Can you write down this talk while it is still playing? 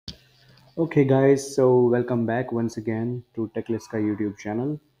Okay guys, so welcome back once again to Techliska YouTube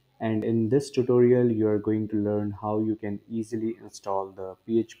channel, and in this tutorial you are going to learn how you can easily install the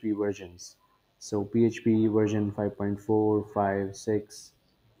PHP versions. So PHP version 5.4, 5, 6,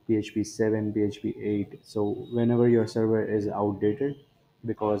 PHP 7, PHP 8. So whenever your server is outdated,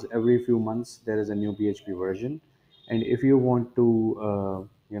 because every few months there is a new PHP version, and if you want to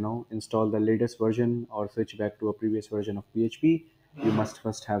install the latest version or switch back to a previous version of PHP, you must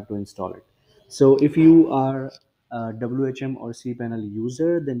first have to install it. So if you are a WHM or cPanel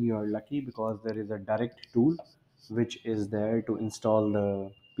user, then you are lucky because there is a direct tool which is there to install the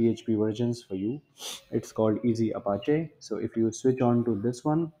PHP versions for you. It's called EasyApache. So if you switch on to this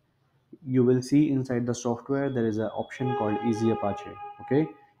one, you will see inside the software there is an option called EasyApache. Okay,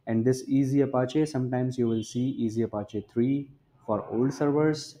 and this EasyApache, sometimes you will see EasyApache 3 for old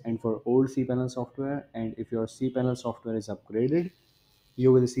servers and for old cPanel software, and if your cPanel software is upgraded,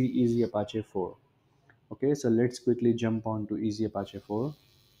 you will see EasyApache 4. Okay, so let's quickly jump on to EasyApache 4,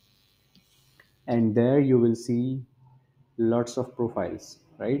 and there you will see lots of profiles,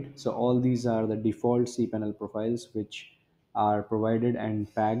 right? So all these are the default cPanel profiles which are provided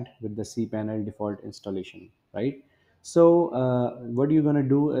and packed with the cPanel default installation, right? So what you're going to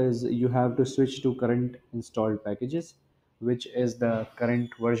do is you have to switch to current installed packages, which is the current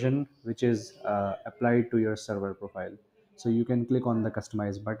version which is applied to your server profile. So you can click on the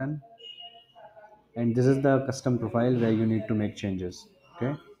customize button, and this is the custom profile where you need to make changes.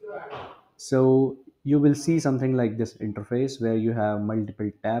 Okay, so you will see something like this interface where you have multiple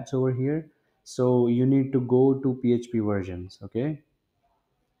tabs over here. So you need to go to PHP versions. Okay,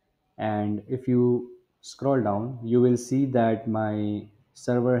 and if you scroll down, you will see that my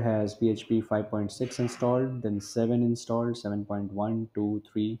server has PHP 5.6 installed, then 7 installed, 7.1, 2,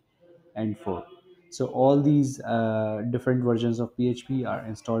 3, and 4. So all these different versions of PHP are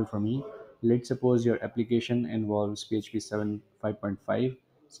installed for me. Let's suppose your application involves PHP 7 5.5,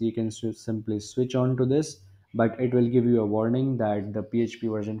 so you can simply switch on to this, but it will give you a warning that the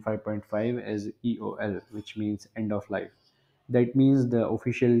PHP version 5.5 is EOL, which means end of life. That means the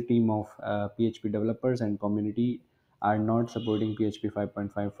official team of PHP developers and community are not supporting PHP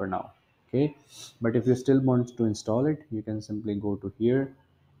 5.5 for now. Okay, but if you still want to install it, you can simply go to here,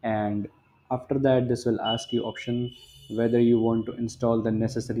 and after that this will ask you option whether you want to install the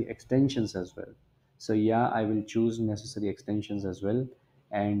necessary extensions as well. So yeah, I will choose necessary extensions as well,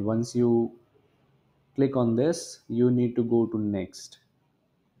 and once you click on this, you need to go to next.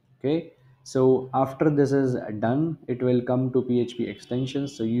 Okay, so after this is done, it will come to PHP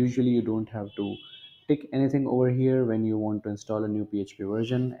extensions. So usually you don't have to tick anything over here when you want to install a new PHP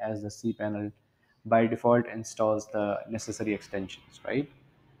version, as the cPanel by default installs the necessary extensions, right?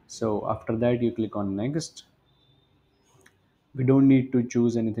 So after that you click on next. We don't need to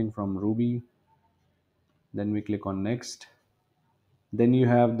choose anything from Ruby. Then we click on next. Then you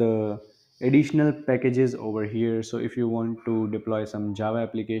have the additional packages over here. So if you want to deploy some Java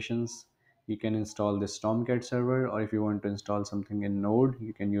applications, you can install this Tomcat server, or if you want to install something in Node,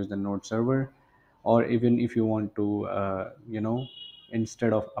 you can use the Node server. Or even if you want to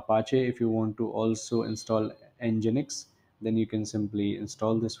instead of Apache, if you want to also install Nginx, then you can simply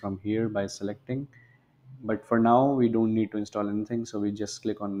install this from here by selecting. But for now we don't need to install anything, so we just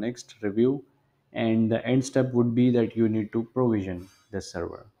click on next, review, and the end step would be that you need to provision this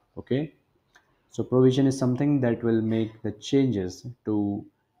server. Okay, so provision is something that will make the changes to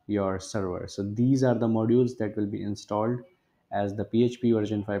your server. So these are the modules that will be installed as the PHP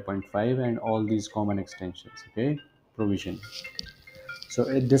version 5.5 and all these common extensions. Okay, provision. So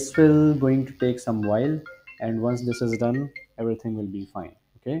this will going to take some while, and once this is done, everything will be fine.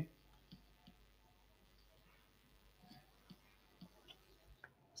 Okay,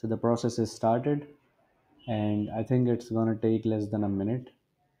 so the process is started, and I think it's gonna take less than a minute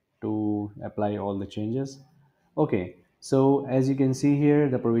to apply all the changes. Okay, so as you can see here,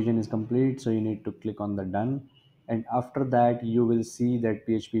 the provision is complete, so you need to click on the done, and after that you will see that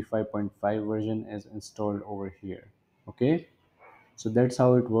PHP 5.5 version is installed over here. Okay, so that's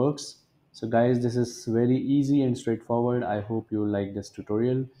how it works. So guys, this is very easy and straightforward. I hope you like this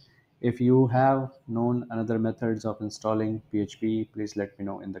tutorial. If you have known another methods of installing PHP, please let me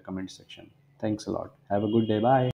know in the comment section. Thanks a lot. Have a good day. Bye.